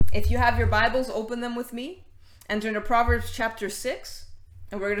If you have your Bibles, open them with me and turn to Proverbs chapter 6.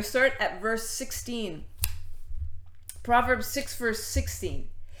 And we're going to start at verse 16. Proverbs 6 verse 16.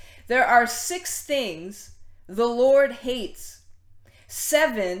 There are 6 things the Lord hates,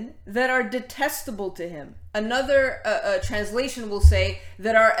 7 that are detestable to him. Another translation will say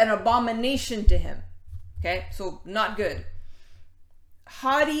that are an abomination to him. Okay, so not good.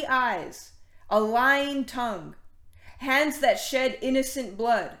 Haughty eyes, a lying tongue, hands that shed innocent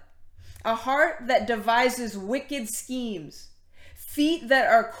blood, a heart that devises wicked schemes, feet that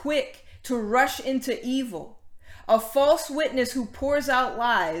are quick to rush into evil, a false witness who pours out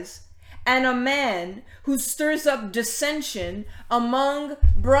lies, and a man who stirs up dissension among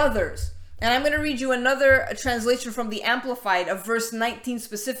brothers. And I'm going to read you another translation from the Amplified of verse 19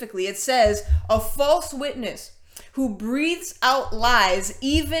 specifically. It says, a false witness who breathes out lies,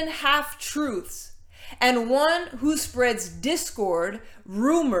 even half-truths, and one who spreads discord,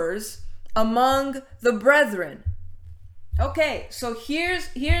 rumors among the brethren. Okay, so here's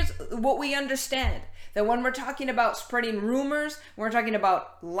what we understand. That when we're talking about spreading rumors, when we're talking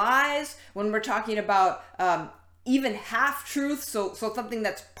about lies, when we're talking about even half-truths, so something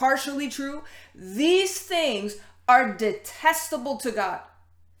that's partially true, these things are detestable to God.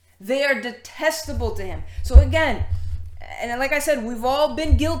 They are detestable to him. So again, and like I said, we've all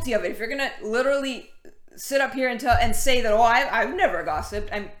been guilty of it. If you're going to literally sit up here and say that, oh, I've never gossiped,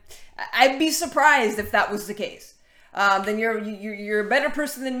 I'd be surprised if that was the case. Then you're a better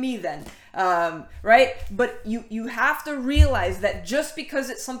person than me then, right? But you have to realize that just because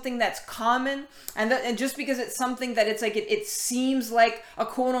it's something that's common and just because it's something that it's like it seems like a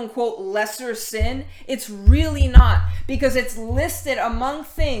quote unquote lesser sin, it's really not, because it's listed among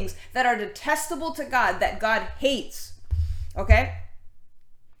things that are detestable to God, that God hates. Okay?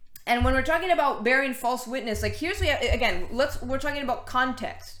 And when we're talking about bearing false witness, like we're talking about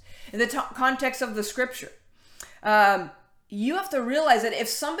context, in the context of the scripture. You have to realize that if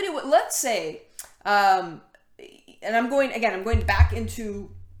somebody would, let's say, and I'm going back into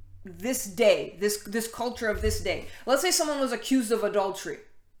this day, this culture of this day. Let's say someone was accused of adultery,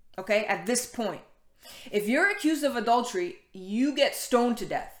 okay, at this point. If you're accused of adultery, you get stoned to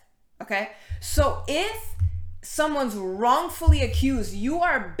death, okay? So if someone's wrongfully accused, you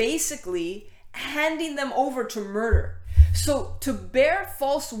are basically handing them over to murder. So to bear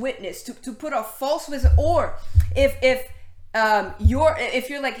false witness, to put a false witness, or if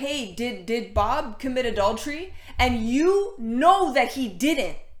you're like, hey, did Bob commit adultery? And you know that he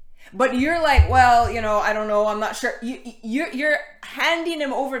didn't, but you're like, well, I don't know, I'm not sure. You're handing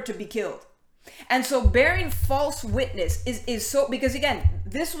him over to be killed. And so bearing false witness is so, because again,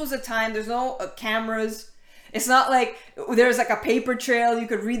 this was a time, there's no cameras. It's not like there's like a paper trail. You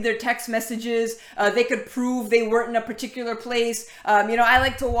could read their text messages. They could prove they weren't in a particular place. I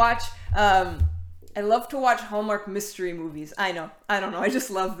like to watch, I love to watch Hallmark mystery movies. I don't know. I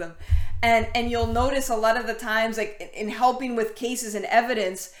just love them. And you'll notice a lot of the times, like in helping with cases and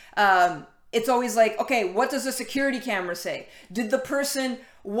evidence, it's always like, okay, what does the security camera say? Did the person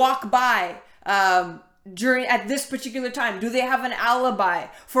walk by, at this particular time? Do they have an alibi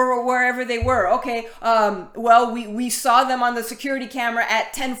for wherever they were? Okay, well, we saw them on the security camera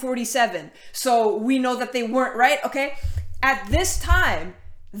at 10:47, so we know that they weren't, right? Okay, at this time,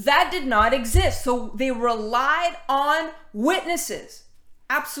 that did not exist, so they relied on witnesses.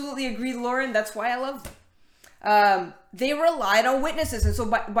 Absolutely agree, Lauren. That's why I love them. They relied on witnesses, and so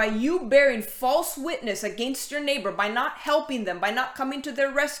by you bearing false witness against your neighbor, by not helping them, by not coming to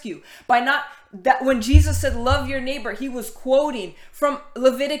their rescue, that when Jesus said love your neighbor, he was quoting from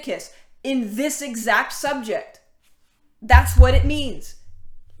Leviticus in this exact subject. That's what it means.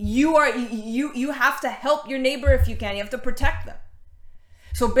 You have to help your neighbor if you can. You have to protect them.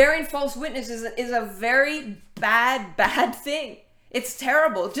 So bearing false witness is a very bad thing. It's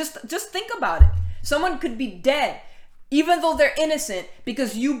terrible. Just think about it. Someone could be dead, even though they're innocent,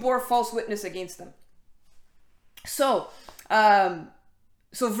 because you bore false witness against them. So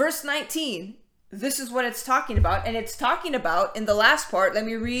verse 19, this is what it's talking about. And it's talking about, in the last part, let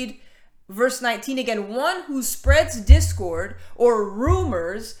me read verse 19 again, one who spreads discord or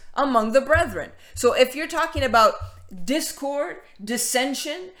rumors among the brethren. So if you're talking about discord,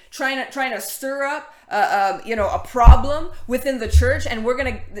 dissension, trying to stir up a problem within the church, and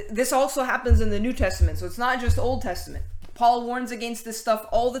this also happens in the New Testament, so it's not just Old Testament. Paul warns against this stuff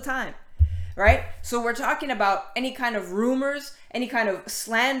all the time, right? So we're talking about any kind of rumors, any kind of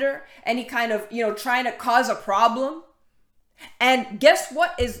slander, any kind of trying to cause a problem. And guess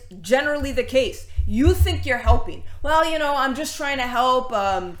what is generally the case? You think you're helping. Well, I'm just trying to help.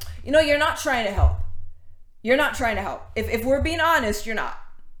 You're not trying to help. You're not trying to help. If we're being honest, you're not.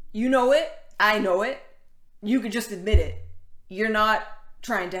 You know it. I know it. You could just admit it. You're not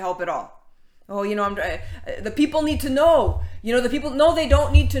trying to help at all. Oh, the people need to know. The people, no, they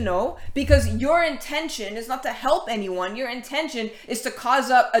don't need to know, because your intention is not to help anyone. Your intention is to cause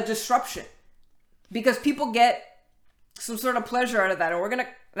up a disruption, because people get some sort of pleasure out of that.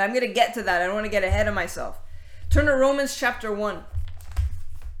 And I'm going to get to that. I don't want to get ahead of myself. Turn to Romans chapter 1.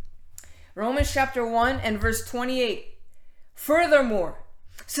 Romans chapter 1 and verse 28. Furthermore,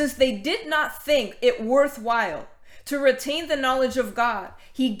 since they did not think it worthwhile to retain the knowledge of God,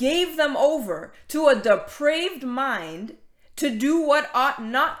 he gave them over to a depraved mind to do what ought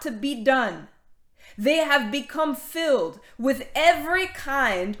not to be done. They have become filled with every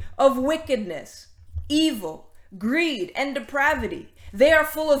kind of wickedness, evil, greed, and depravity. They are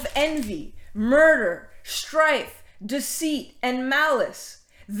full of envy, murder, strife, deceit, and malice.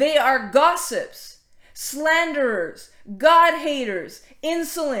 They are gossips, slanderers, God-haters,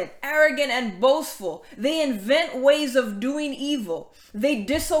 insolent, arrogant, and boastful. They invent ways of doing evil. They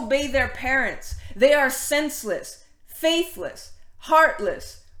disobey their parents. They are senseless, faithless,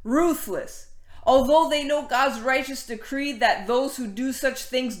 heartless, ruthless. Although they know God's righteous decree that those who do such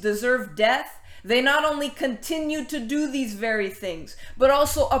things deserve death, they not only continue to do these very things, but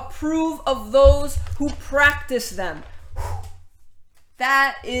also approve of those who practice them.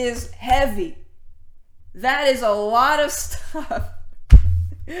 That is heavy. That is a lot of stuff.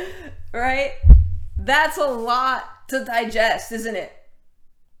 Right? That's a lot to digest, isn't it?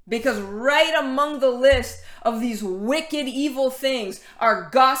 Because right among the list of these wicked, evil things are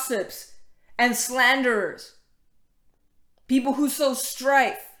gossips and slanderers, people who sow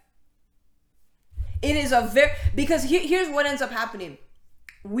strife. It is because here's what ends up happening.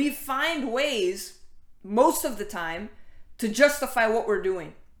 We find ways, most of the time, to justify what we're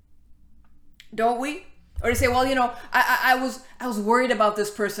doing. Don't we? Or to say, well, I was worried about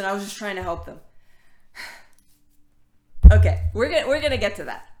this person. I was just trying to help them. Okay, we're gonna get to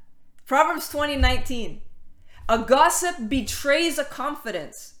that. Proverbs 20:19. A gossip betrays a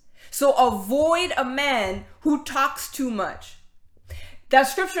confidence, so avoid a man who talks too much. That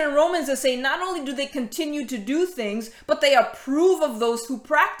scripture in Romans is saying not only do they continue to do things, but they approve of those who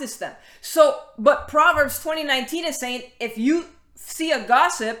practice them. But Proverbs 20:19 is saying if you see a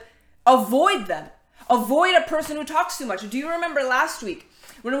gossip, avoid them. Avoid a person who talks too much. Do you remember last week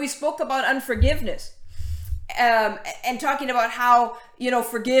when we spoke about unforgiveness and talking about how,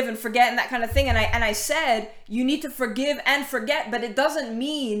 forgive and forget and that kind of thing? And I said you need to forgive and forget, but it doesn't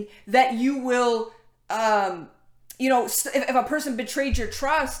mean that you will, if a person betrayed your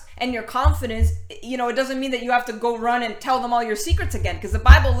trust and your confidence, it doesn't mean that you have to go run and tell them all your secrets again, because the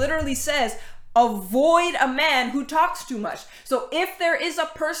Bible literally says, avoid a man who talks too much. So if there is a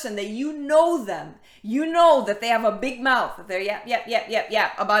person that you know that they have a big mouth, that they're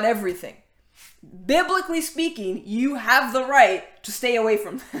yap about everything, biblically speaking, you have the right to stay away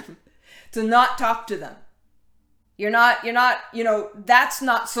from them, to not talk to them. You're not, that's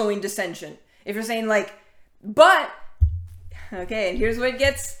not sowing dissension. If you're saying okay, and here's what it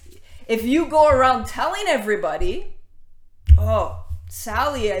gets. If you go around telling everybody, oh,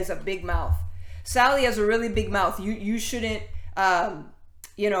 Sally has a big mouth. Sally has a really big mouth. You shouldn't,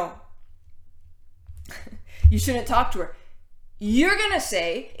 you shouldn't talk to her. You're going to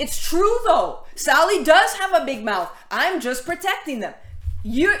say, it's true though. Sally does have a big mouth. I'm just protecting them.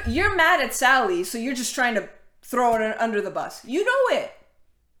 You're mad at Sally, so you're just trying to throw her under the bus. You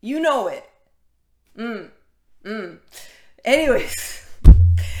know it. Anyways,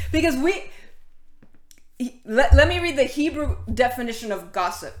 because let me read the Hebrew definition of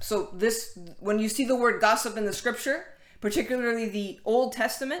gossip. So when you see the word gossip in the scripture, particularly the Old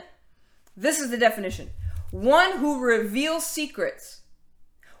Testament, this is the definition. One who reveals secrets,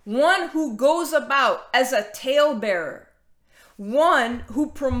 one who goes about as a talebearer, one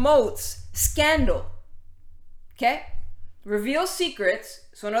who promotes scandal. Okay? Reveals secrets.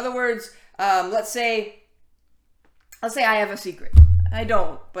 So in other words, let's say I have a secret. I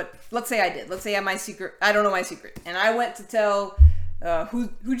don't, but let's say I did. Let's say I have my secret. I don't know my secret. And I went to tell,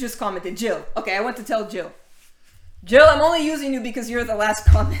 who just commented? Jill. Okay, I went to tell Jill. Jill, I'm only using you because you're the last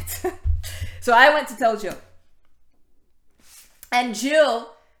comment. So I went to tell Jill. And Jill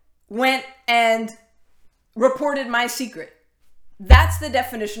went and reported my secret. That's the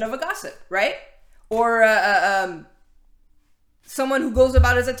definition of a gossip, right? Or someone who goes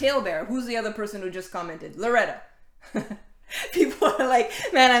about as a talebearer. Who's the other person who just commented? Loretta. People are like,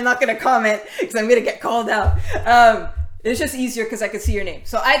 man, I'm not going to comment because I'm going to get called out. It's just easier because I could see your name.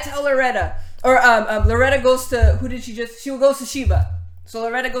 So I tell Loretta, or Loretta goes to, she goes to Sheba. So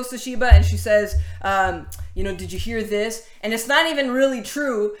Loretta goes to Sheba and she says, did you hear this? And it's not even really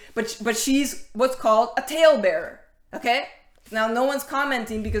true, but she's what's called a talebearer. Okay? Now, no one's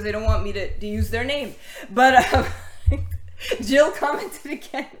commenting because they don't want me to use their name. But Jill commented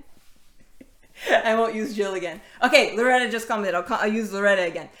again. I won't use Jill again. Okay, Loretta just commented. I'll use Loretta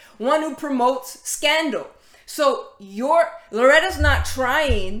again. One who promotes scandal. So Loretta's not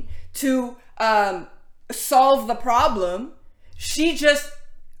trying to solve the problem. She just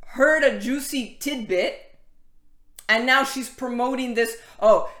heard a juicy tidbit, and now she's promoting this.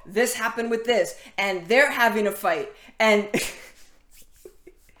 Oh, this happened with this, and they're having a fight, and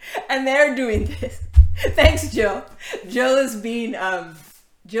and they're doing this. Thanks, Jill. Jill's being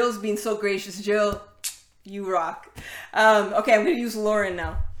so gracious. Jill, you rock. Okay, I'm gonna use Lauren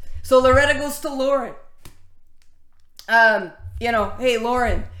now. So Loretta goes to Lauren. Hey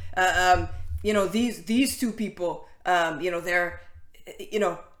Lauren, these two people, they're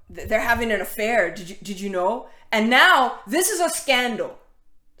having an affair. Did you know? And now this is a scandal.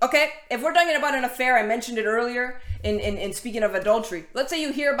 Okay, if we're talking about an affair, I mentioned it earlier in speaking of adultery. Let's say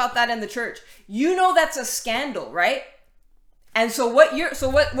you hear about that in the church. You know that's a scandal, right? And so what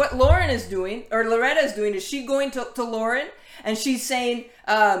Lauren is doing, or Loretta is doing, is she going to Lauren and she's saying,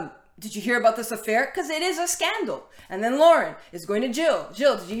 did you hear about this affair? Because it is a scandal. And then Lauren is going to Jill.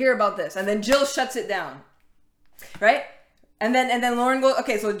 Jill, did you hear about this? And then Jill shuts it down, right? And then Lauren goes,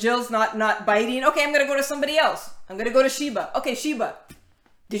 okay, so Jill's not biting. Okay, I'm gonna go to somebody else. I'm gonna go to Sheba. Okay, Sheba,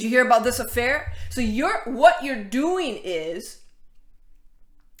 did you hear about this affair? So what you're doing is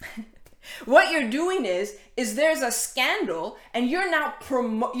there's a scandal, and you're now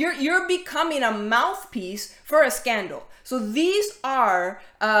you're becoming a mouthpiece for a scandal. So these are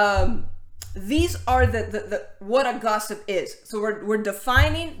the what a gossip is. So we're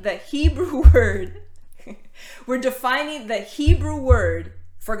defining the Hebrew word. We're defining the Hebrew word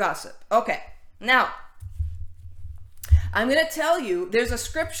for gossip. Okay, now I'm gonna tell you. There's a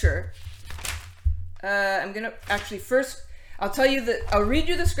scripture. I'm gonna actually first. I'll read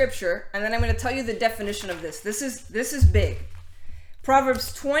you the scripture, and then I'm going to tell you the definition of this. This is big.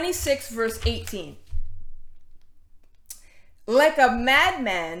 Proverbs 26 verse 18. Like a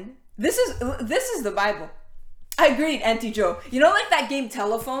madman, this is the Bible. I agreed, Auntie Joe. You know, like that game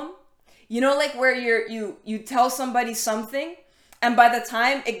Telephone? You know, like where you tell somebody something, and by the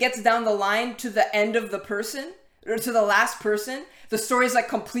time it gets down the line to the end of the person, or to the last person, the story's like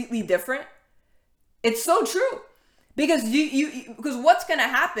completely different. It's so true. Because because what's going to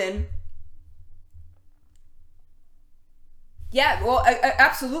happen? Yeah, well,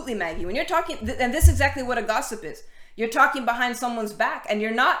 absolutely, Maggie. When you're talking, and this is exactly what a gossip is. You're talking behind someone's back, and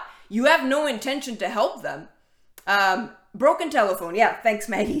you have no intention to help them. Broken telephone. Yeah, thanks,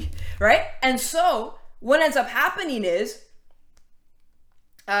 Maggie. Right? And so what ends up happening is,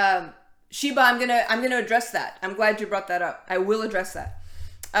 Sheba, I'm gonna address that. I'm glad you brought that up. I will address that.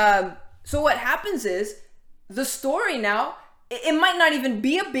 So what happens is, the story now, it might not even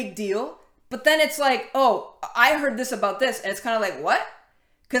be a big deal, but then it's like, oh, I heard this about this. And it's kind of like, what?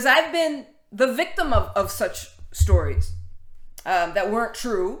 Because I've been the victim of such stories that weren't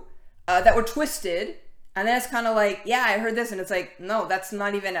true, that were twisted. And then it's kind of like, yeah, I heard this. And it's like, no, that's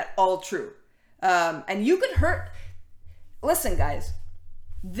not even at all true. And you could hurt. Listen, guys,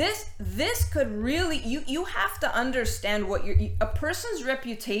 this could really, you have to understand what a person's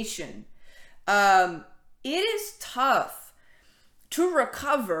reputation, it is tough to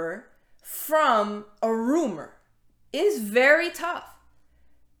recover from a rumor. It is very tough.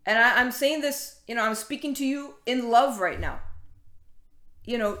 And I'm saying this, I'm speaking to you in love right now.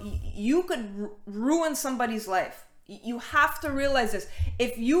 You could ruin somebody's life. You have to realize this.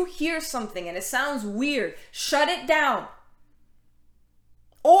 If you hear something and it sounds weird, shut it down.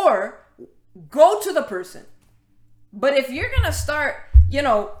 Or go to the person. But if you're going to start,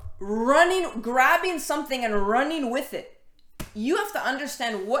 grabbing something and running with it, you have to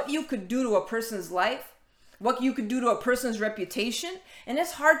understand what you could do to a person's life, what you could do to a person's reputation, and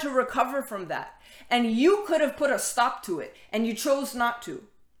it's hard to recover from that. And you could have put a stop to it, and you chose not to.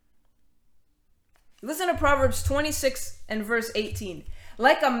 Listen to Proverbs 26 and verse 18.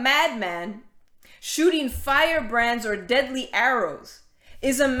 Like a madman shooting firebrands or deadly arrows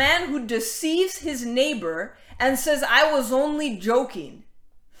is a man who deceives his neighbor and says, I was only joking.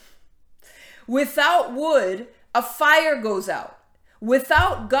 Without wood, a fire goes out.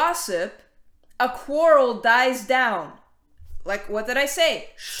 Without gossip, a quarrel dies down. Like, what did I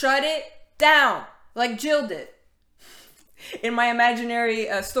say? Shut it down. Like Jill did in my imaginary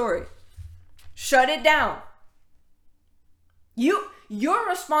story. Shut it down. You're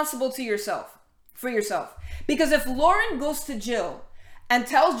responsible for yourself. Because if Lauren goes to Jill and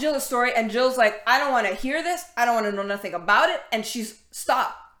tells Jill a story, and Jill's like, I don't want to hear this. I don't want to know nothing about it. And she's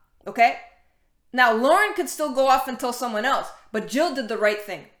stopped. Okay? Now, Lauren could still go off and tell someone else, but Jill did the right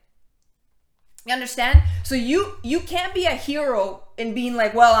thing. You understand? So you can't be a hero in being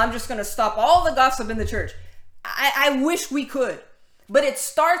like, well, I'm just going to stop all the gossip in the church. I wish we could. But it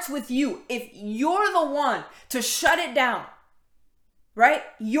starts with you. If you're the one to shut it down, right?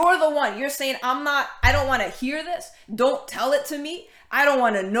 You're the one. You're saying, I don't want to hear this. Don't tell it to me. I don't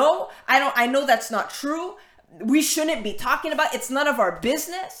want to know. I know that's not true. We shouldn't be talking about it. It's none of our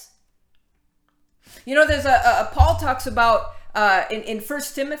business. You know, there's a Paul talks about in 1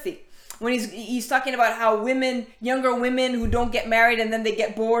 Timothy when he's talking about how younger women who don't get married and then they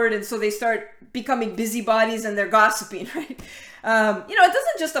get bored and so they start becoming busybodies and they're gossiping, right? It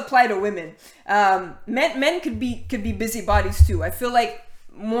doesn't just apply to women. Men could be busybodies too. I feel like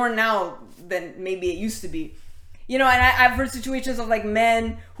more now than maybe it used to be. And I've heard situations of like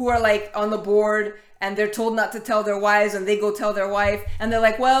men who are like on the board and they're told not to tell their wives and they go tell their wife and they're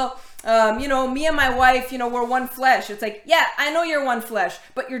like, well, me and my wife, we're one flesh. It's like, yeah, I know you're one flesh,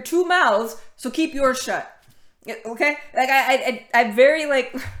 but you're two mouths, so keep yours shut. Okay? Like I very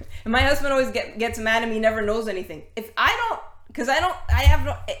like, and my husband always gets mad at me, never knows anything. If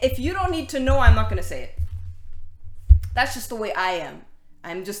you don't need to know, I'm not going to say it. That's just the way I am.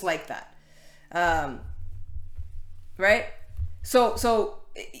 I'm just like that. Right? So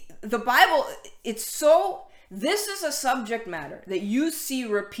the Bible, this is a subject matter that you see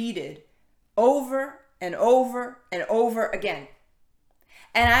repeated over and over and over again.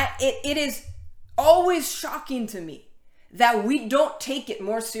 And it is always shocking to me that we don't take it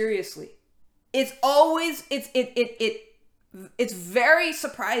more seriously. It's very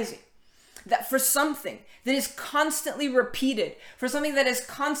surprising that for something that is constantly repeated, for something that is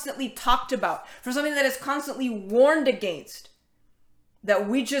constantly talked about, for something that is constantly warned against, that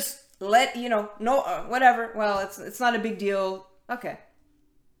we just let, whatever. Well, it's not a big deal. Okay.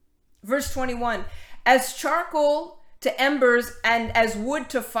 Verse 21, as charcoal to embers and as wood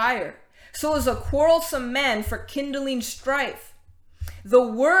to fire, so is a quarrelsome man for kindling strife. The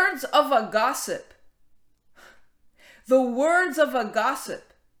words of a gossip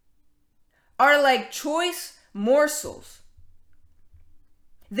are like choice morsels.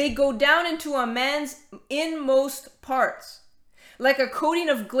 They go down into a man's inmost parts. Like a coating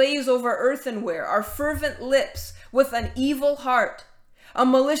of glaze over earthenware are fervent lips with an evil heart. A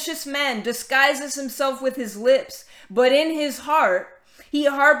malicious man disguises himself with his lips, but in his heart he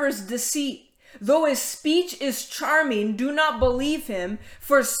harbors deceit. Though his speech is charming, do not believe him,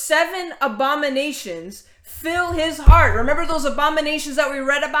 for 7 abominations fill his heart. Remember those abominations that we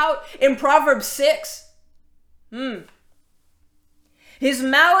read about in Proverbs 6? His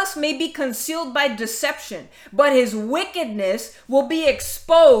malice may be concealed by deception, but his wickedness will be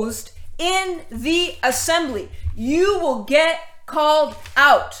exposed in the assembly. You will get called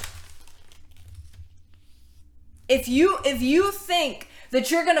out. If you think that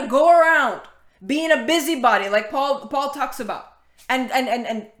you're going to go around being a busybody like Paul talks about and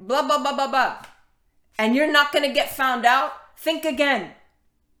blah, blah, blah, blah, blah, and you're not going to get found out, think again.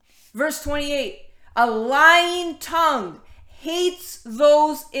 Verse 28, a lying tongue hates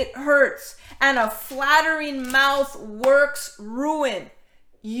those it hurts, and a flattering mouth works ruin.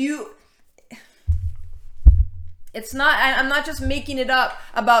 I'm not just making it up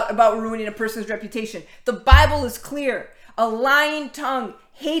about ruining a person's reputation. The Bible is clear. A lying tongue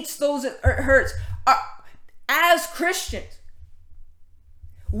hates those it hurts. As Christians,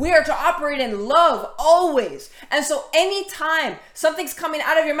 we are to operate in love always. And so anytime something's coming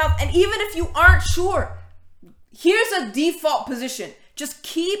out of your mouth, and even if you aren't sure, here's a default position. Just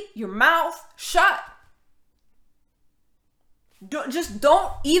keep your mouth shut.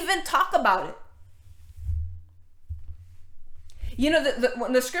 Don't even talk about it.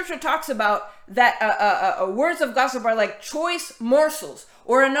 When the scripture talks about that words of gossip are like choice morsels,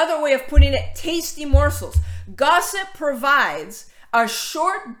 or another way of putting it, tasty morsels. Gossip provides a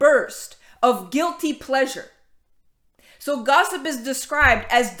short burst of guilty pleasure. So gossip is described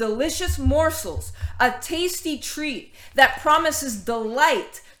as delicious morsels, a tasty treat that promises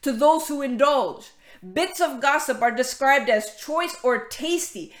delight to those who indulge. Bits of gossip are described as choice or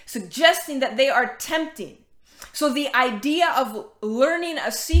tasty, suggesting that they are tempting. So the idea of learning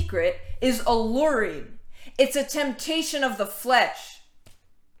a secret is alluring. It's a temptation of the flesh.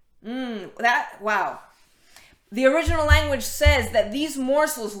 Wow. The original language says that these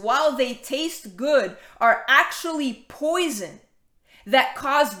morsels, while they taste good, are actually poison that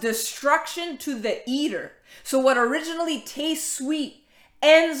cause destruction to the eater. So what originally tastes sweet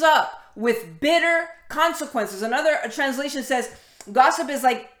ends up with bitter consequences. Another translation says Gossip is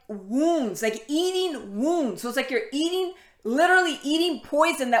like wounds, like eating wounds. So it's like you're literally eating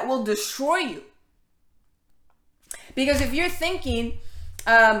poison that will destroy you. Because if you're thinking,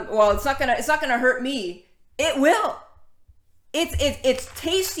 well, it's not gonna hurt me, it will. It's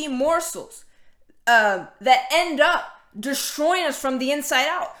tasty morsels that end up destroying us from the inside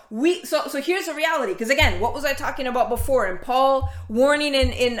out. So here's the reality. Because again, what was I talking about before? And Paul warning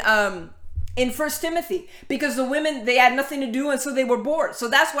in First Timothy, because the women, they had nothing to do, and so they were bored. So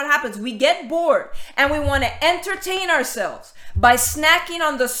that's what happens. We get bored and we want to entertain ourselves by snacking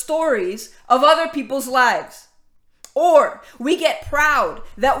on the stories of other people's lives. Or we get proud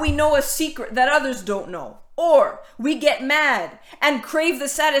that we know a secret that others don't know. Or we get mad and crave the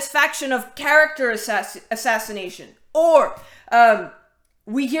satisfaction of character assassination. Or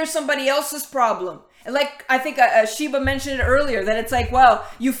we hear somebody else's problem. And like I think Sheba mentioned it earlier, that it's like, well,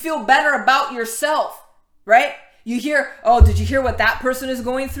 you feel better about yourself, right? You hear, oh, did you hear what that person is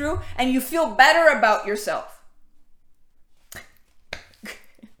going through? And you feel better about yourself.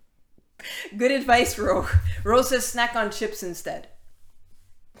 Good advice, Ro. Ro says snack on chips instead.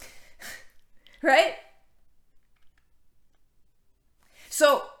 Right?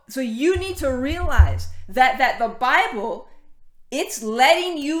 So you need to realize that the Bible, it's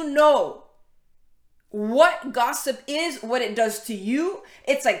letting you know what gossip is, what it does to you.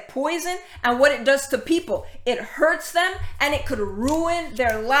 It's like poison, and what it does to people. It hurts them and it could ruin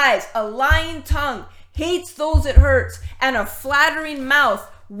their lives. A lying tongue hates those it hurts, and a flattering mouth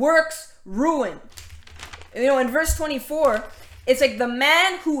works ruin. You know, in verse 24, it's like the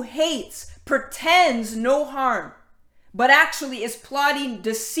man who hates pretends no harm, but actually is plotting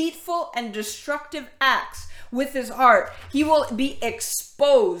deceitful and destructive acts with his heart. He will be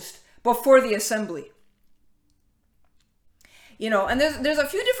exposed before the assembly. You know, and there's a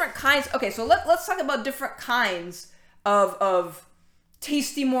few different kinds. Okay, so let's talk about different kinds of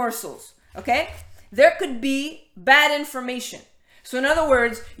tasty morsels, okay? There could be bad information. So in other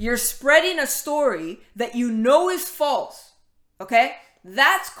words, you're spreading a story that you know is false, okay?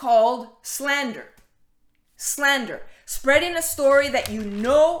 That's called slander. Slander. Spreading a story that you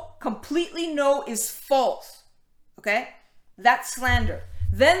completely know is false, okay? That's slander.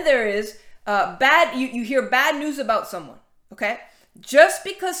 Then there is you hear bad news about someone, okay? Just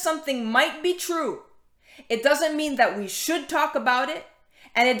because something might be true, it doesn't mean that we should talk about it,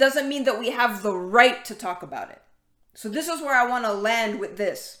 and it doesn't mean that we have the right to talk about it. So this is where I want to land with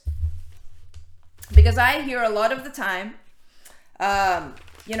this. Because I hear a lot of the time,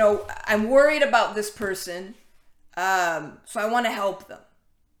 you know, I'm worried about this person, so I want to help them.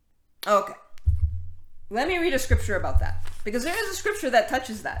 Okay. Let me read a scripture about that. Because there is a scripture that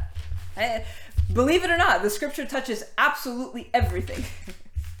touches that. Believe it or not, the scripture touches absolutely everything.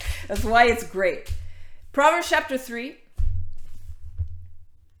 That's why it's great. Proverbs chapter 3.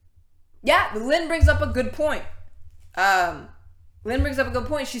 Yeah, Lynn brings up a good point. Lynn brings up a good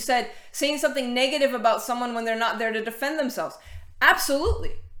point. She said, saying something negative about someone when they're not there to defend themselves.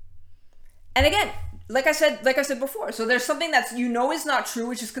 Absolutely. And again, like I said before, so there's something that's, you know, is not true,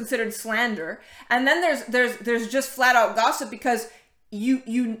 which is considered slander. And then there's just flat out gossip, because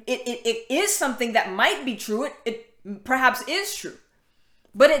it is something that might be true. It perhaps is true.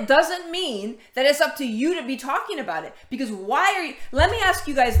 But it doesn't mean that it's up to you to be talking about it. Because let me ask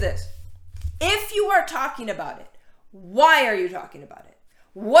you guys this. If you are talking about it, why are you talking about it?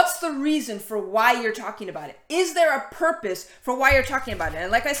 What's the reason for why you're talking about it? Is there a purpose for why you're talking about it?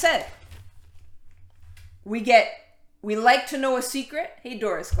 And like I said, we like to know a secret. Hey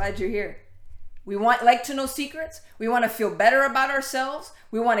Doris, glad you're here. We like to know secrets. We want to feel better about ourselves.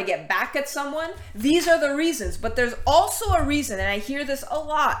 We want to get back at someone. These are the reasons. But there's also a reason, and I hear this a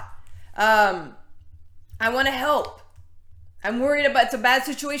lot. I want to help. I'm worried about, it's a bad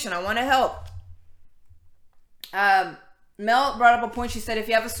situation. I want to help. Mel brought up a point. She said, if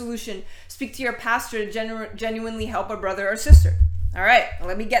you have a solution, speak to your pastor to genuinely help a brother or sister. All right,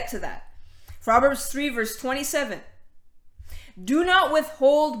 let me get to that. Proverbs 3 verse 27. Do not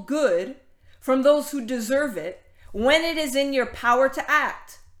withhold good from those who deserve it when it is in your power to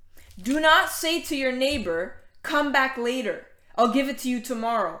act. Do not say to your neighbor, come back later. I'll give it to you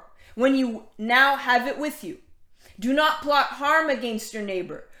tomorrow, when you now have it with you. Do not plot harm against your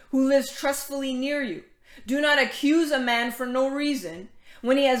neighbor who lives trustfully near you. Do not accuse a man for no reason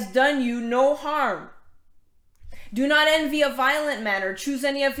when he has done you no harm. Do not envy a violent man or choose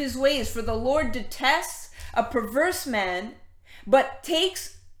any of his ways, for the Lord detests a perverse man, but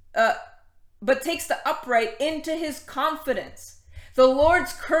takes the upright into his confidence. The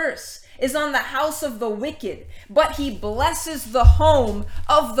Lord's curse is on the house of the wicked, but he blesses the home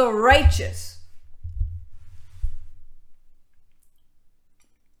of the righteous.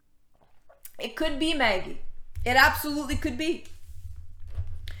 It could be Maggie. It absolutely could be.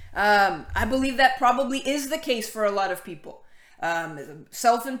 I believe that probably is the case for a lot of people.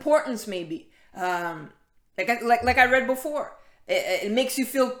 Self-importance, maybe. Like I read before, it makes you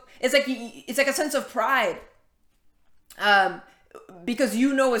feel. It's like a sense of pride. Because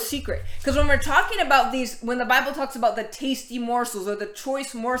you know a secret. Because when we're talking about these, when the Bible talks about the tasty morsels or the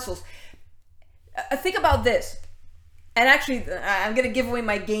choice morsels, think about this. And actually, I'm going to give away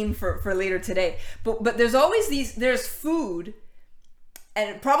my game for later today. But there's always there's food,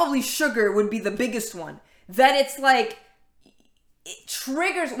 and probably sugar would be the biggest one, that it's like, it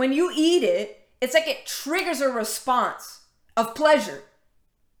triggers, when you eat it, it's like it triggers a response of pleasure.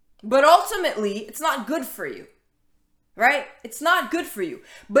 But ultimately, it's not good for you. Right? It's not good for you,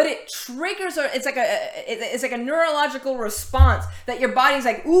 but it triggers, it's like a neurological response that your body's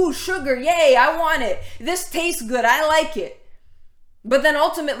like, ooh, sugar, yay, I want it. This tastes good, I like it. But then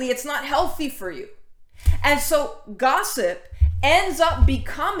ultimately, it's not healthy for you. And so gossip ends up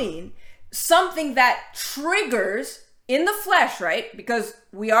becoming something that triggers in the flesh, right? Because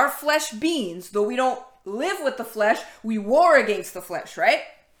we are flesh beings, though we don't live with the flesh, we war against the flesh, right?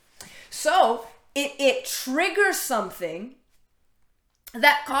 So it triggers something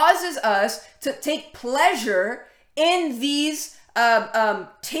that causes us to take pleasure in these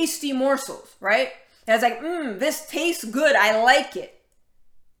tasty morsels, right? And it's like, this tastes good, I like it,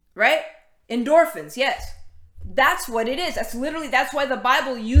 right? Endorphins, yes. That's what it is. That's why the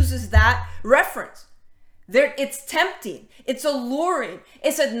Bible uses that reference. It's tempting, it's alluring,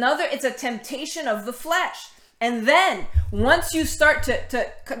 it's a temptation of the flesh. And then once you start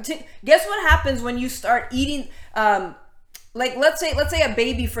to continue, guess what happens when you start eating, like let's say a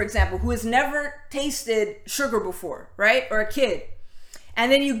baby, for example, who has never tasted sugar before, right? Or a kid.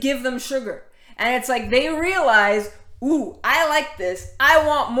 And then you give them sugar. And it's like they realize, ooh, I like this. I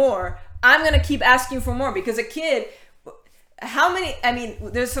want more. I'm going to keep asking for more, because a kid,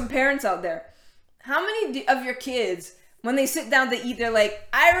 there's some parents out there. How many of your kids, when they sit down to eat, they're like,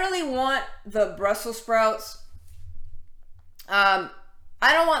 I really want the Brussels sprouts. I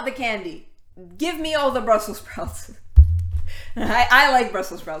don't want the candy. Give me all the Brussels sprouts. I like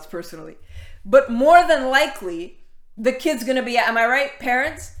Brussels sprouts personally. But more than likely, the kid's going to be, am I right,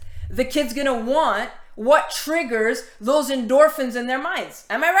 parents? The kid's going to want what triggers those endorphins in their minds.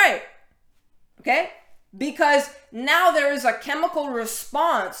 Am I right? Okay? Because now there is a chemical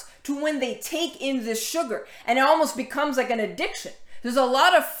response to when they take in this sugar. And it almost becomes like an addiction. There's a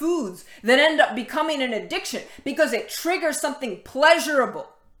lot of foods that end up becoming an addiction because it triggers something pleasurable.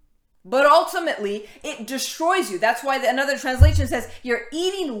 But ultimately, it destroys you. That's why another translation says you're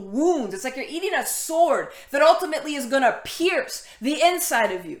eating wounds. It's like you're eating a sword that ultimately is going to pierce the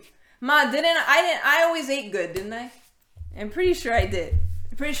inside of you. I always ate good, didn't I? I'm pretty sure I did.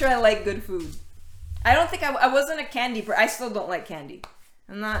 I'm pretty sure I like good food. I don't think I wasn't a candy person. I still don't like candy.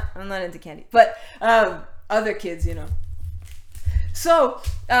 I'm not into candy. But other kids, you know. So,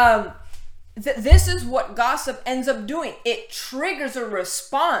 this is what gossip ends up doing. It triggers a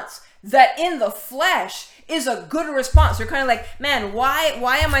response that in the flesh is a good response. You're kind of like, man, why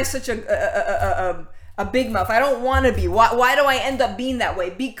am I such a big mouth? I don't want to be. Why do I end up being that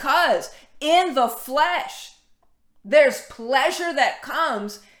way? Because in the flesh, there's pleasure that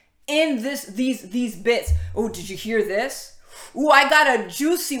comes in these bits. Oh, did you hear this? Oh, I got a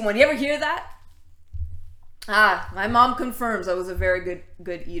juicy one. You ever hear that? My mom confirms I was a very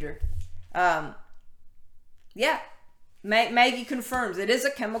good eater. Yeah, Maggie confirms it is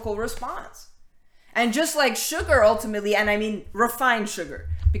a chemical response. And just like sugar ultimately, and I mean refined sugar,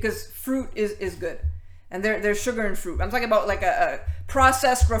 because fruit is good. And there's sugar in fruit. I'm talking about like a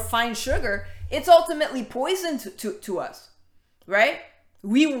processed refined sugar. It's ultimately poison to us, right?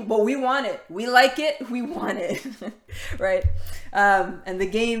 But we want it. We like it. We want it, right? And the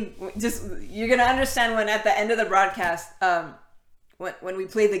game, you're gonna understand when at the end of the broadcast, when we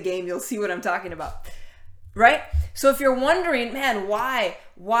play the game, you'll see what I'm talking about, right? So if you're wondering, man, why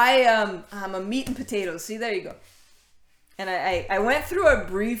I'm a meat and potatoes. See, there you go. And I went through a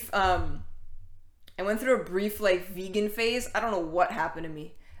brief like vegan phase. I don't know what happened to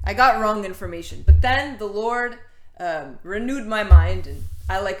me. I got wrong information, but then the Lord renewed my mind, and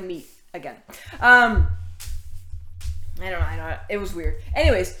I like meat again. I don't know. It was weird.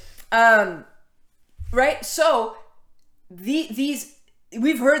 Anyways, right? So these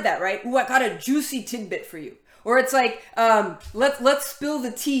we've heard that, right? Ooh, I got a juicy tidbit for you. Or it's like, let's spill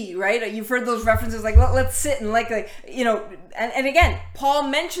the tea, right? You've heard those references, like let's sit and like you know. And again, Paul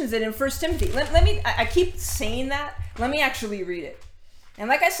mentions it in 1 Timothy. Let me. I keep saying that. Let me actually read it. And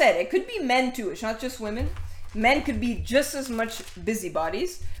like I said, it could be men too. It's not just women. men could be just as much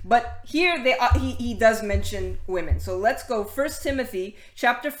busybodies, but here he does mention women. So let's go 1 Timothy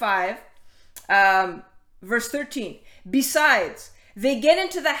chapter 5, verse 13. Besides, they get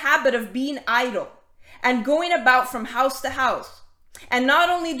into the habit of being idle and going about from house to house. And not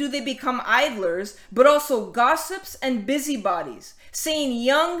only do they become idlers, but also gossips and busybodies,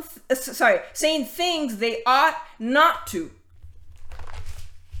 saying things they ought not to.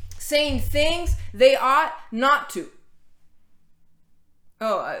 Saying things they ought not to.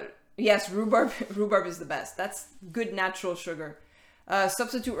 Yes, rhubarb is the best. That's good natural sugar.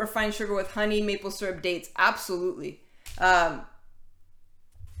 Substitute refined sugar with honey, maple syrup, dates. Absolutely.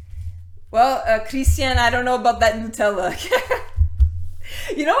 Christian, I don't know about that Nutella.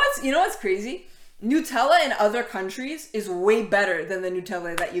 You know what's crazy? Nutella in other countries is way better than the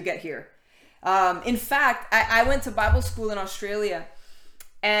Nutella that you get here. In fact, I went to Bible school in Australia,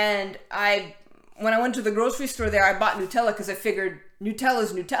 and when I went to the grocery store there, I bought Nutella because I figured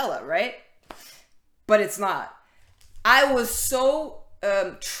Nutella's Nutella, right? But it's not. I was so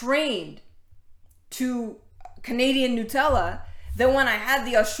trained to Canadian Nutella that when I had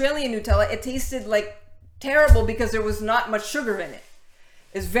the Australian Nutella, it tasted like terrible because there was not much sugar in it.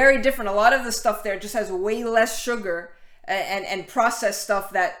 It's very different. A lot of the stuff there just has way less sugar and processed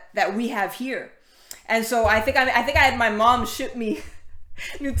stuff that we have here. And so I think I had my mom ship me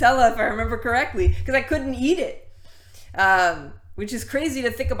Nutella, if I remember correctly, because I couldn't eat it. Which is crazy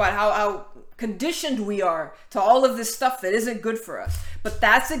to think about how conditioned we are to all of this stuff that isn't good for us. But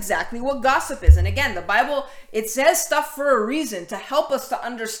that's exactly what gossip is. And again, the Bible, it says stuff for a reason, to help us to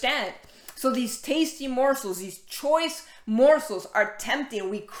understand. So these tasty morsels, these choice morsels are tempting.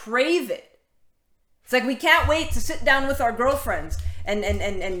 We crave it. It's like we can't wait to sit down with our girlfriends and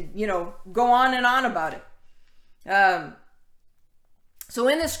go on and on about it. So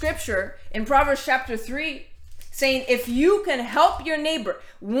in the scripture, in Proverbs chapter 3, saying, if you can help your neighbor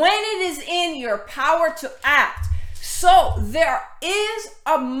when it is in your power to act. So there is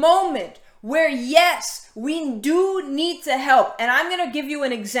a moment where, yes, we do need to help. And I'm going to give you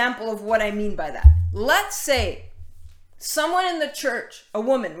an example of what I mean by that. Let's say someone in the church, a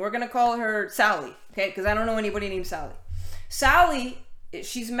woman, we're going to call her Sally, okay? Because I don't know anybody named Sally. Sally,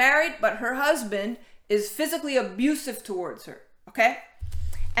 she's married, but her husband is physically abusive towards her, okay?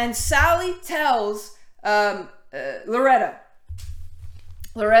 And Sally tells Loretta,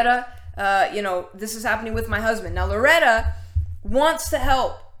 this is happening with my husband. Now, Loretta wants to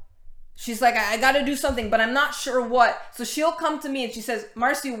help. She's like, I got to do something, but I'm not sure what. So she'll come to me and she says,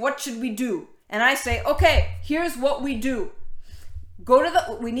 Marcy, what should we do? And I say, okay, here's what we do.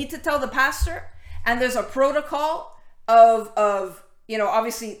 We need to tell the pastor, and there's a protocol of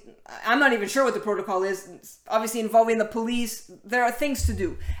obviously, I'm not even sure what the protocol is. It's obviously involving the police. There are things to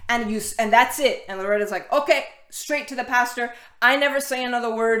do. And that's it. And Loretta's like, okay, straight to the pastor. I never say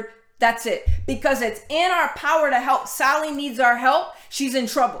another word. That's it. Because it's in our power to help. Sally needs our help. She's in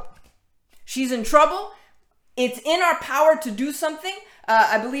trouble. It's in our power to do something.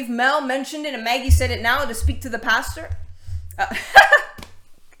 I believe Mel mentioned it and Maggie said it now, to speak to the pastor.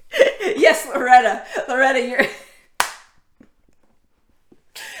 Yes, Loretta, you're...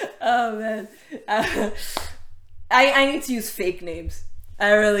 Oh man, I need to use fake names.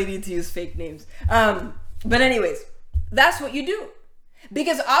 I really need to use fake names. But anyways, that's what you do.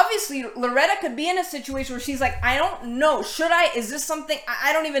 Because obviously Loretta could be in a situation where she's like, I don't know, is this something,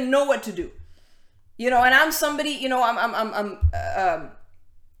 I don't even know what to do. And I'm somebody,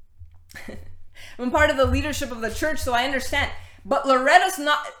 I'm part of the leadership of the church, so I understand. But Loretta's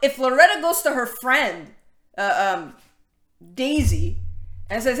not, if Loretta goes to her friend, Daisy,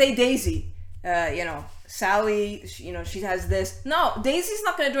 and says, hey, Daisy, Sally, she has this. No, Daisy's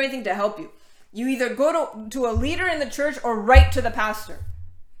not going to do anything to help you. You either go to a leader in the church or write to the pastor.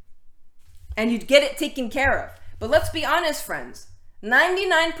 And you'd get it taken care of. But let's be honest, friends.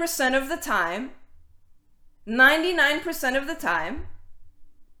 99% of the time,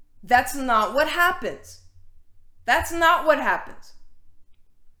 that's not what happens. That's not what happens.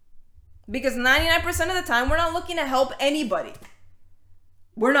 Because 99% of the time, we're not looking to help anybody.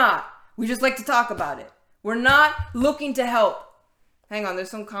 We're not. We just like to talk about it. We're not looking to help. Hang on, there's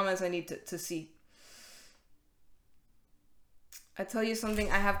some comments I need to see. I tell you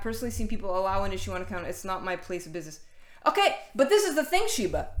something, I have personally seen people allow an issue on account. It's not my place of business. Okay, but this is the thing,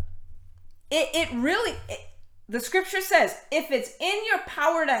 Sheba. The scripture says, if it's in your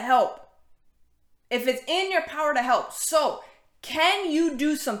power to help, so can you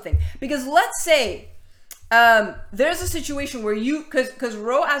do something? Because let's say there's a situation where because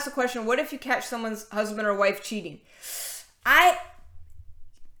Ro asked the question, what if you catch someone's husband or wife cheating?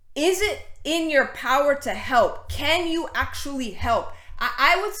 is it in your power to help? Can you actually help?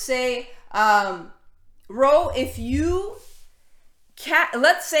 I would say, Ro, if you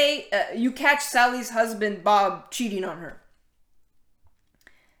let's say you catch Sally's husband Bob cheating on her.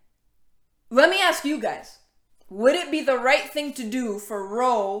 Let me ask you guys, would it be the right thing to do for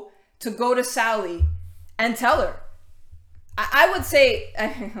Ro to go to Sally and tell her? I would say,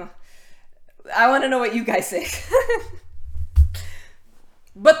 I want to know what you guys say.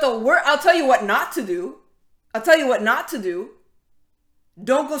 But I'll tell you what not to do. I'll tell you what not to do.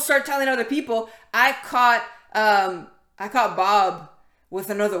 Don't go start telling other people, I caught Bob with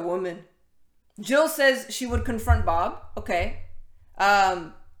another woman. Jill says she would confront Bob. Okay.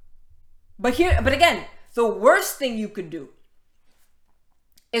 But again, the worst thing you could do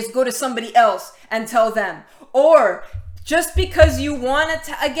is go to somebody else and tell them. Or just because you want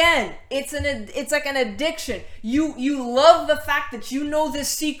to, again, it's like an addiction. You love the fact that you know this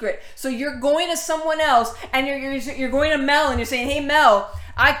secret. So you're going to someone else and you're going to Mel and you're saying, hey Mel,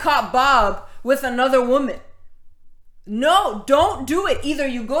 I caught Bob with another woman. No, don't do it. Either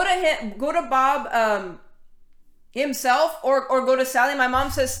you go to Bob himself or go to Sally. My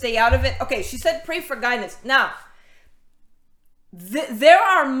mom says stay out of it. Okay, she said pray for guidance. Now, there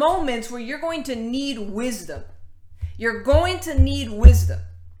are moments where you're going to need wisdom. You're going to need wisdom.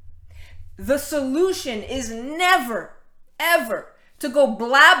 The solution is never, ever to go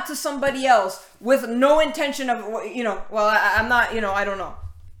blab to somebody else with no intention of, I'm not, I don't know.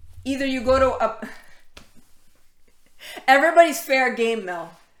 Either you go to everybody's fair game,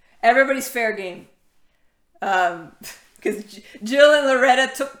 Mel. Everybody's fair game. Because Jill and Loretta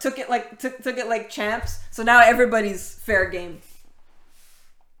took it like champs. So now everybody's fair game.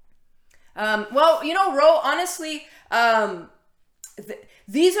 Ro, honestly,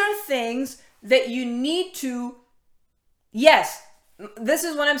 these are things that you need to, yes, this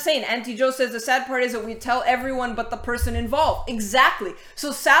is what I'm saying. Auntie Joe says the sad part is that we tell everyone but the person involved. Exactly.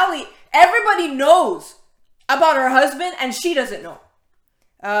 So Sally, everybody knows about her husband and she doesn't know.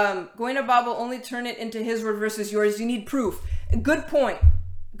 Going to Bob will only turn it into his word versus yours. You need proof. Good point.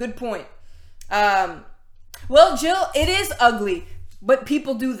 Well, Jill, it is ugly, but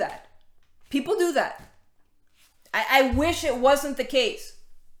people do that. People do that. I wish it wasn't the case.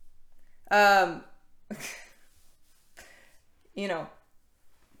 Okay,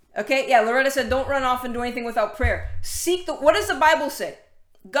 yeah, Loretta said, don't run off and do anything without prayer. What does the Bible say?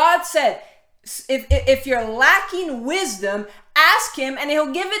 God said, if you're lacking wisdom, ask him and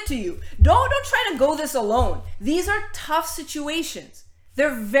he'll give it to you. Don't try to go this alone. These are tough situations.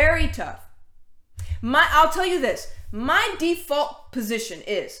 They're very tough. I'll tell you this. My default position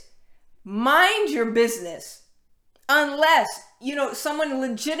is mind your business unless, someone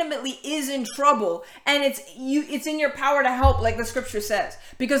legitimately is in trouble and it's in your power to help, like the scripture says.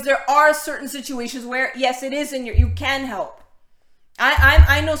 Because there are certain situations where, yes, it is you can help.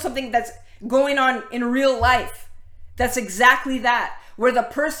 I know something that's going on in real life. That's exactly that, where the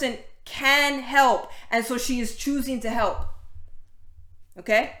person can help, and so she is choosing to help.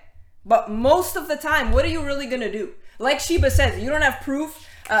 Okay? But most of the time, what are you really going to do? Like Sheba says, you don't have proof.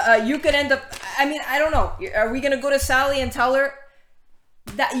 You could end up, I don't know. Are we going to go to Sally and tell her?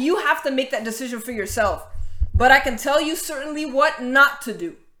 That you have to make that decision for yourself. But I can tell you certainly what not to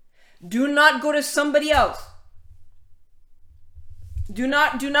do. Do not go to somebody else. Do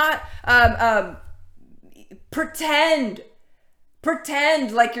not pretend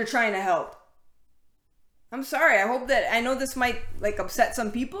like you're trying to help. I'm sorry. I know this might upset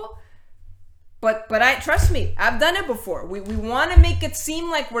some people, but trust me, I've done it before. We want to make it seem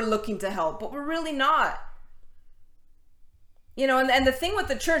like we're looking to help, but we're really not. And the thing with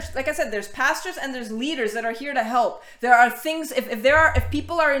the church, like I said, there's pastors and there's leaders that are here to help. There are things, if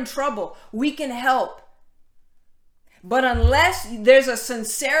people are in trouble, we can help. But unless there's a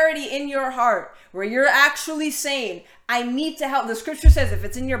sincerity in your heart where you're actually saying, I need to help. The scripture says if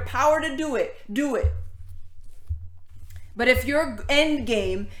it's in your power to do it, do it. But if your end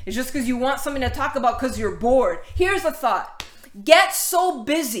game is just because you want something to talk about because you're bored, here's a thought. Get so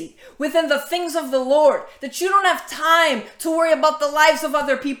busy within the things of the Lord that you don't have time to worry about the lives of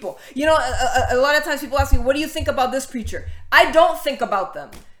other people. A lot of times people ask me, what do you think about this preacher? I don't think about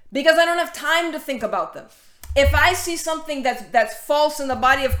them because I don't have time to think about them. If I see something that's false in the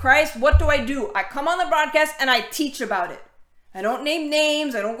body of Christ, what do? I come on the broadcast and I teach about it. I don't name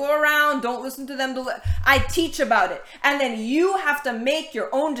names. I don't go around. Don't listen to them. I teach about it. And then you have to make your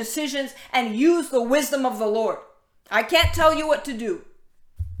own decisions and use the wisdom of the Lord. I can't tell you what to do.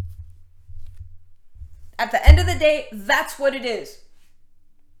 At the end of the day, that's what it is.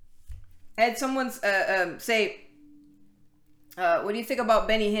 I had someone say, What do you think about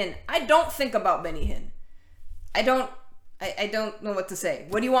Benny Hinn? I don't think about Benny Hinn. I don't know what to say.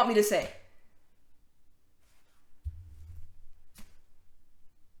 What do you want me to say?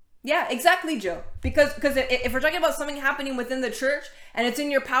 Yeah, exactly, Joe. Because if we're talking about something happening within the church and it's in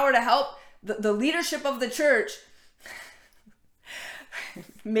your power to help, the leadership of the church,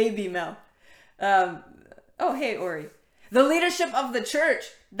 maybe Mel. Oh, hey, Ori. The leadership of the church,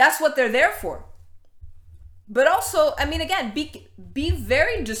 that's what they're there for. But also, I mean, again, be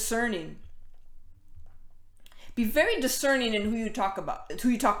very discerning. Be very discerning in who you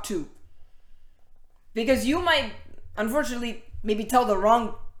talk to. Because you might, unfortunately, maybe tell the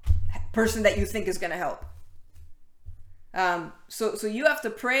wrong person that you think is going to help. So you have to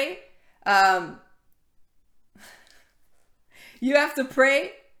pray. You have to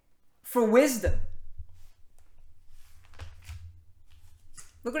pray for wisdom.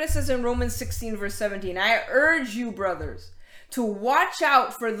 Look what it says in Romans 16, verse 17. I urge you, brothers, to watch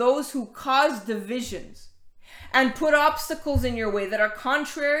out for those who cause divisions and put obstacles in your way that are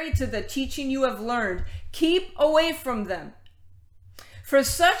contrary to the teaching you have learned. Keep away from them. For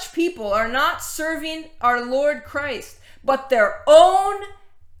such people are not serving our Lord Christ, but their own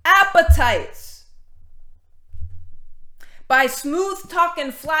appetites. By smooth talk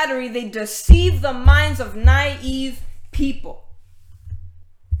and flattery, they deceive the minds of naive people.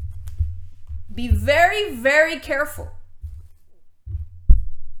 Be very, very careful.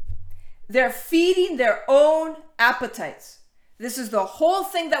 They're feeding their own appetites. This is the whole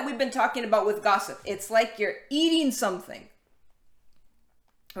thing that we've been talking about with gossip. It's like you're eating something.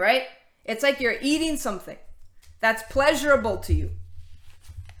 Right? It's like you're eating something that's pleasurable to you.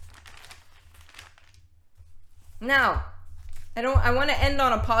 Now, I want to end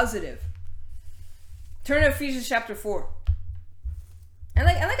on a positive. Turn to Ephesians chapter 4. And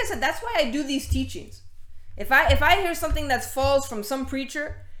like I said, that's why I do these teachings. If I hear something that's false from some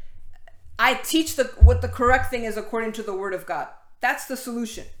preacher, I teach what the correct thing is according to the Word of God. That's the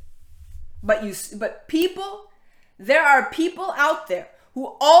solution. But there are people out there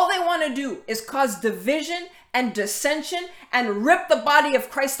who all they want to do is cause division and dissension and rip the body of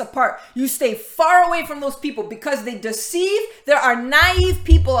Christ apart. You stay far away from those people because they deceive. There are naive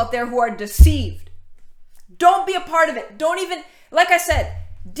people out there who are deceived. Don't be a part of it. Don't even, like I said,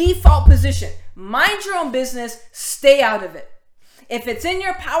 default position. Mind your own business. Stay out of it. If it's in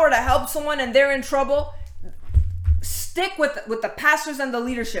your power to help someone and they're in trouble, stick with the pastors and the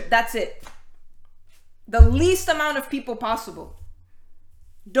leadership. That's it. The least amount of people possible.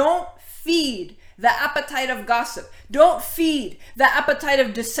 Don't feed the appetite of gossip. Don't feed the appetite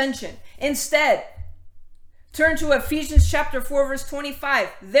of dissension. Instead, turn to Ephesians chapter 4, verse 25.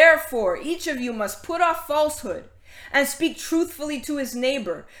 Therefore, each of you must put off falsehood and speak truthfully to his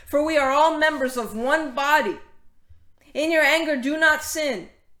neighbor, for we are all members of one body. In your anger, do not sin.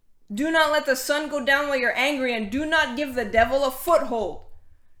 Do not let the sun go down while you're angry, and do not give the devil a foothold.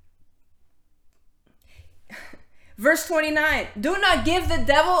 Verse 29, do not give the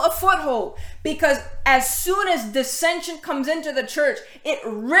devil a foothold, because as soon as dissension comes into the church, it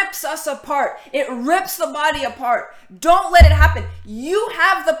rips us apart. It rips the body apart. Don't let it happen. You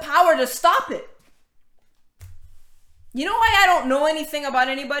have the power to stop it. You know why I don't know anything about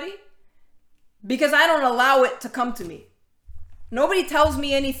anybody? Because I don't allow it to come to me. Nobody tells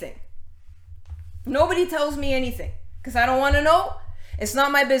me anything. Nobody tells me anything because I don't want to know. It's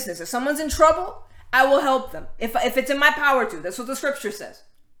not my business. If someone's in trouble, I will help them if it's in my power to. That's what the scripture says.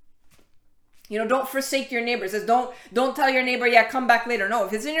 You know, don't forsake your neighbor. It says don't tell your neighbor, yeah, come back later. No,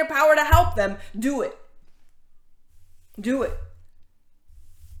 if it's in your power to help them, do it. Do it.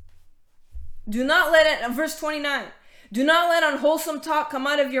 Do not let it, verse 29, do not let unwholesome talk come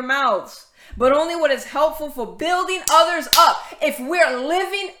out of your mouths, but only what is helpful for building others up. If we're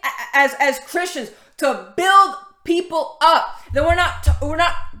living as Christians to build people up, then we're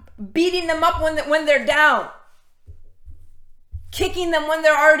not beating them up when they're down, kicking them when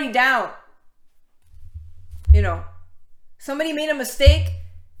they're already down. You know, somebody made a mistake,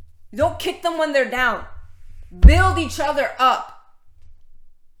 don't kick them when they're down. Build each other up.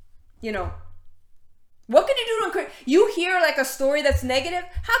 You know, what can you do to encourage? You hear like a story that's negative.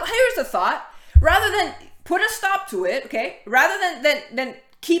 Here's a thought. Rather than put a stop to it, okay? Rather than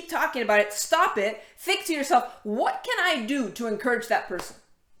keep talking about it, stop it. Think to yourself, what can I do to encourage that person?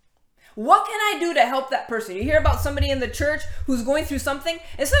 What can I do to help that person? You hear about somebody in the church who's going through something.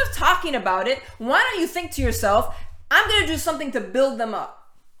 Instead of talking about it, why don't you think to yourself, I'm going to do something to build them up.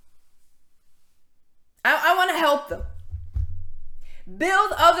 I want to help them.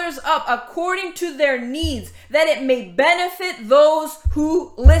 Build others up according to their needs, that it may benefit those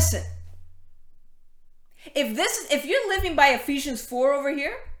who listen. If you're living by Ephesians 4 over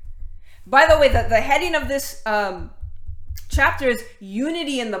here, by the way, the heading of this chapter is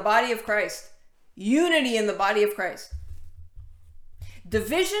unity in the body of Christ. Unity in the body of Christ.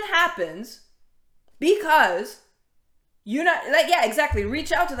 Division happens because exactly.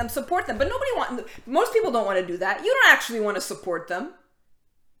 Reach out to them, support them. But most people don't want to do that. You don't actually want to support them.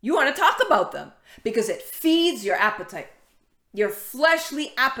 You want to talk about them because it feeds your appetite. Your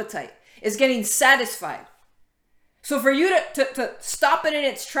fleshly appetite is getting satisfied. So for you to stop it in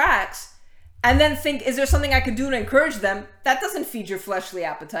its tracks and then think, is there something I could do to encourage them? That doesn't feed your fleshly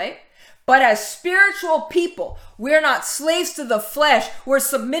appetite. But as spiritual people, we're not slaves to the flesh. We're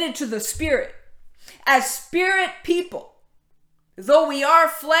submitted to the Spirit. As spirit people, though we are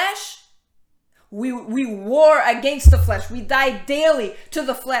flesh, we war against the flesh. We die daily to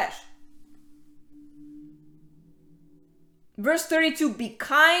the flesh. Verse 32, be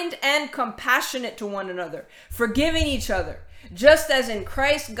kind and compassionate to one another, forgiving each other, just as in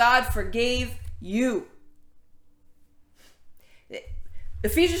Christ God forgave you.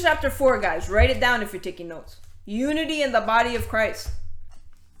 Ephesians chapter 4, guys, write it down if you're taking notes. Unity in the body of Christ.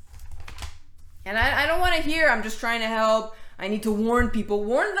 And I don't want to hear, I'm just trying to help, I need to warn people.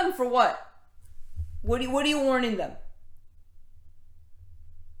 Warn them for what? What are you warning them?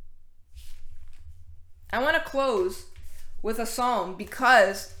 I want to close with a psalm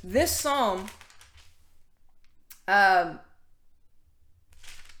because this psalm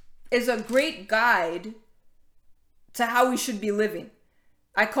is a great guide to how we should be living.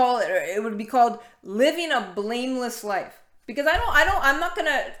 It would be called living a blameless life. Because I'm not going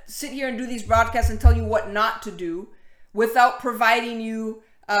to sit here and do these broadcasts and tell you what not to do without providing you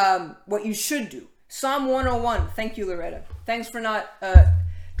what you should do. Psalm 101. Thank you, Loretta. Thanks for not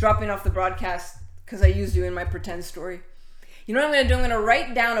dropping off the broadcast because I used you in my pretend story. You know what I'm going to do? I'm going to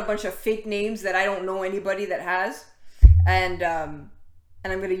write down a bunch of fake names that I don't know anybody that has. And I'm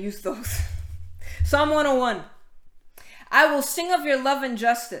going to use those. Psalm 101. I will sing of your love and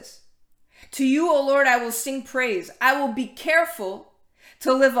justice. To you, O Lord, I will sing praise. I will be careful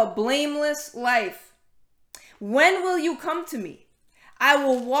to live a blameless life. When will you come to me? I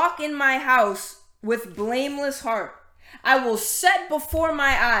will walk in my house with blameless heart. I will set before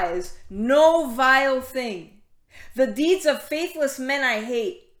my eyes no vile thing. The deeds of faithless men I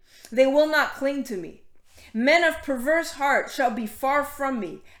hate. They will not cling to me. Men of perverse heart shall be far from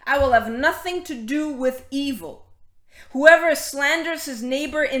me. I will have nothing to do with evil. Whoever slanders his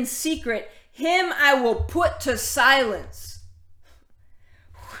neighbor in secret, him I will put to silence.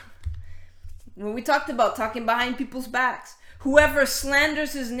 When we talked about talking behind people's backs. Whoever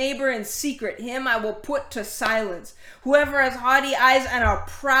slanders his neighbor in secret, him I will put to silence. Whoever has haughty eyes and a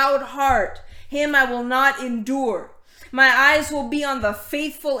proud heart, him I will not endure. My eyes will be on the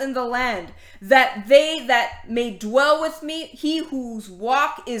faithful in the land, that they that may dwell with me, he whose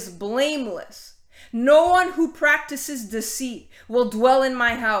walk is blameless. No one who practices deceit will dwell in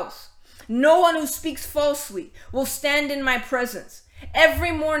my house. No one who speaks falsely will stand in my presence.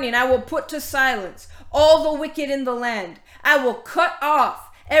 Every morning I will put to silence all the wicked in the land. I will cut off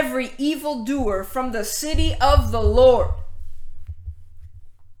every evildoer from the city of the Lord.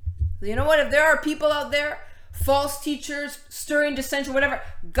 You know what? If there are people out there, false teachers, stirring dissension, whatever,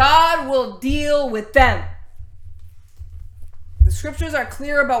 God will deal with them. The scriptures are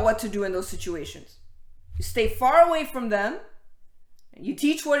clear about what to do in those situations. You stay far away from them, you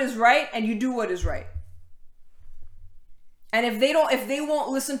teach what is right, and you do what is right. And if they won't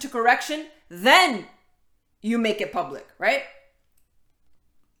listen to correction, then you make it public, right?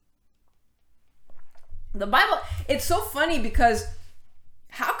 The Bible, it's so funny because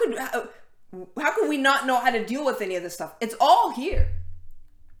how could we not know how to deal with any of this stuff? It's all here.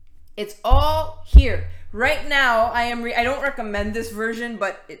 It's all here. Right now, I don't recommend this version,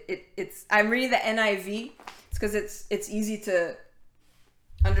 but I'm reading the NIV. It's because it's easy to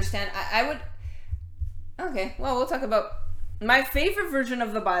understand. Okay, well, we'll talk about my favorite version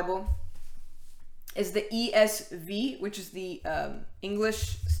of the Bible is the ESV, which is the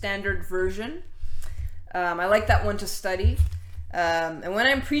English Standard Version. I like that one to study. And when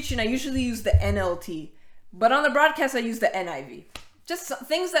I'm preaching, I usually use the NLT. But on the broadcast, I use the NIV. Just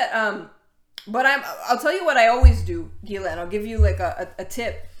things that... But I'll tell you what I always do, Gila, and I'll give you like a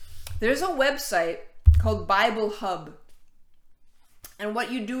tip. There's a website called Bible Hub. And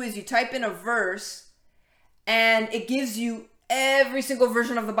what you do is you type in a verse, and it gives you every single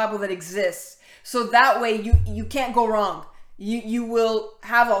version of the Bible that exists. So that way you can't go wrong. You will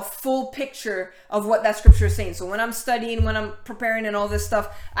have a full picture of what that scripture is saying. So when I'm studying, when I'm preparing and all this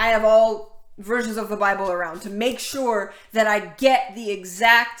stuff, I have all versions of the Bible around to make sure that I get the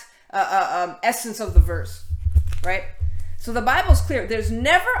exact essence of the verse, right? So the Bible's clear. There's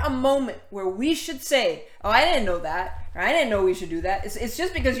never a moment where we should say, "Oh, I didn't know that," or "I didn't know we should do that." It's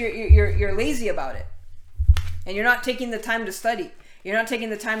just because you're lazy about it, and you're not taking the time to study. You're not taking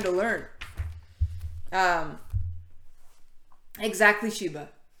the time to learn. Exactly, Sheba.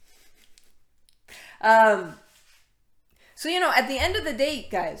 So at the end of the day,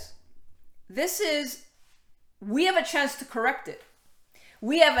 guys, we have a chance to correct it.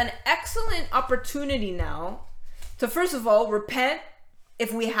 We have an excellent opportunity now to, first of all, repent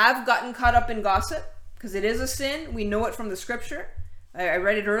if we have gotten caught up in gossip, because it is a sin. We know it from the scripture. I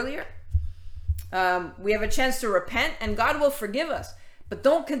read it earlier. We have a chance to repent, and God will forgive us. But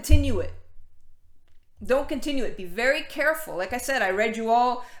don't continue it. Don't continue it. Be very careful. Like I said, I read you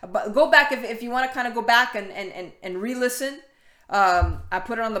all. Go back if you want to kind of go back and re-listen. I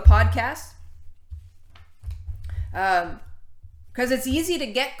put it on the podcast. Because it's easy to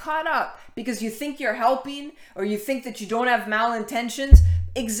get caught up because you think you're helping or you think that you don't have malintentions.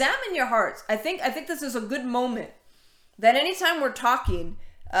 Examine your hearts. I think this is a good moment that anytime we're talking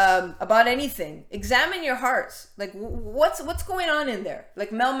about anything, examine your hearts. Like what's going on in there?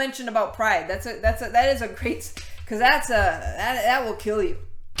 Like Mel mentioned about pride. That is a great, because that will kill you.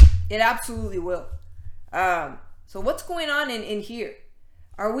 It absolutely will. So what's going on in here?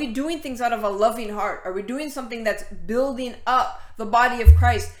 Are we doing things out of a loving heart? Are we doing something that's building up the body of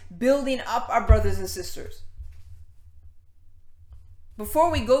Christ, building up our brothers and sisters?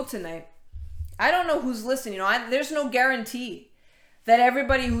 Before we go tonight, I don't know who's listening. There's no guarantee that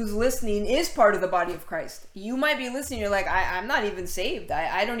everybody who's listening is part of the body of Christ. You might be listening, you're like, I'm not even saved.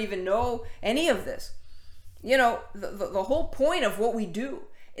 I don't even know any of this. The whole point of what we do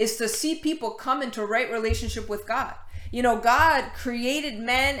is to see people come into right relationship with God. God created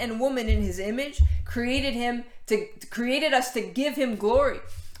man and woman in his image, created us to give him glory.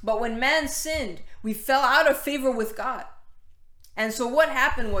 But when man sinned, we fell out of favor with God. And so what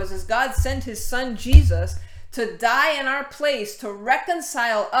happened was God sent his son Jesus to die in our place to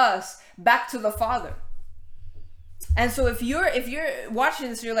reconcile us back to the Father. And so if you're watching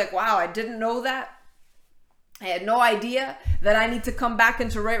this, you're like, wow, I didn't know that. I had no idea that I need to come back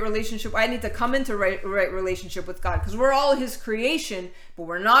into right relationship. I need to come into right relationship with God, because we're all his creation, but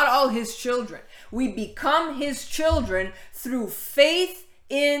we're not all his children. We become his children through faith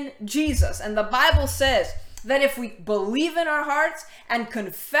in Jesus. And the Bible says that if we believe in our hearts and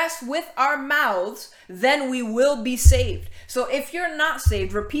confess with our mouths, then we will be saved. So if you're not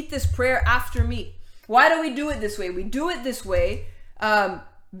saved, repeat this prayer after me. Why do we do it this way? We do it this way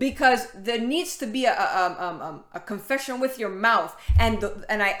because there needs to be a confession with your mouth, and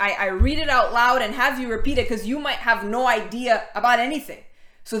I read it out loud and have you repeat it, because you might have no idea about anything.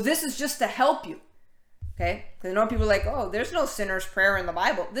 So this is just to help you, okay? Because people are like, oh, there's no sinner's prayer in the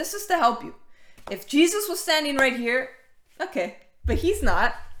Bible. This is to help you. If Jesus was standing right here, okay, but he's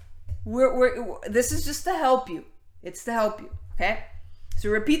not. This is just to help you. It's to help you, okay? So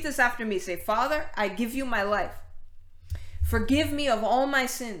repeat this after me. Say, Father, I give you my life. Forgive me of all my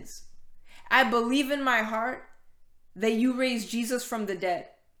sins. I believe in my heart that you raised Jesus from the dead.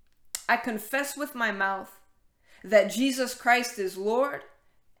 I confess with my mouth that Jesus Christ is Lord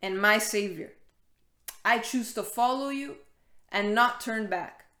and my Savior. I choose to follow you and not turn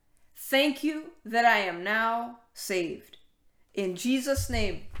back. Thank you that I am now saved. In Jesus'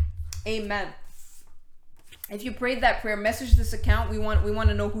 name, amen. If you prayed that prayer, message this account. We want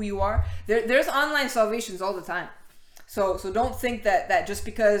to know who you are. There's online salvations all the time. So don't think that just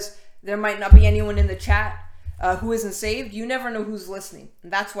because there might not be anyone in the chat who isn't saved, you never know who's listening.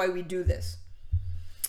 And that's why we do this.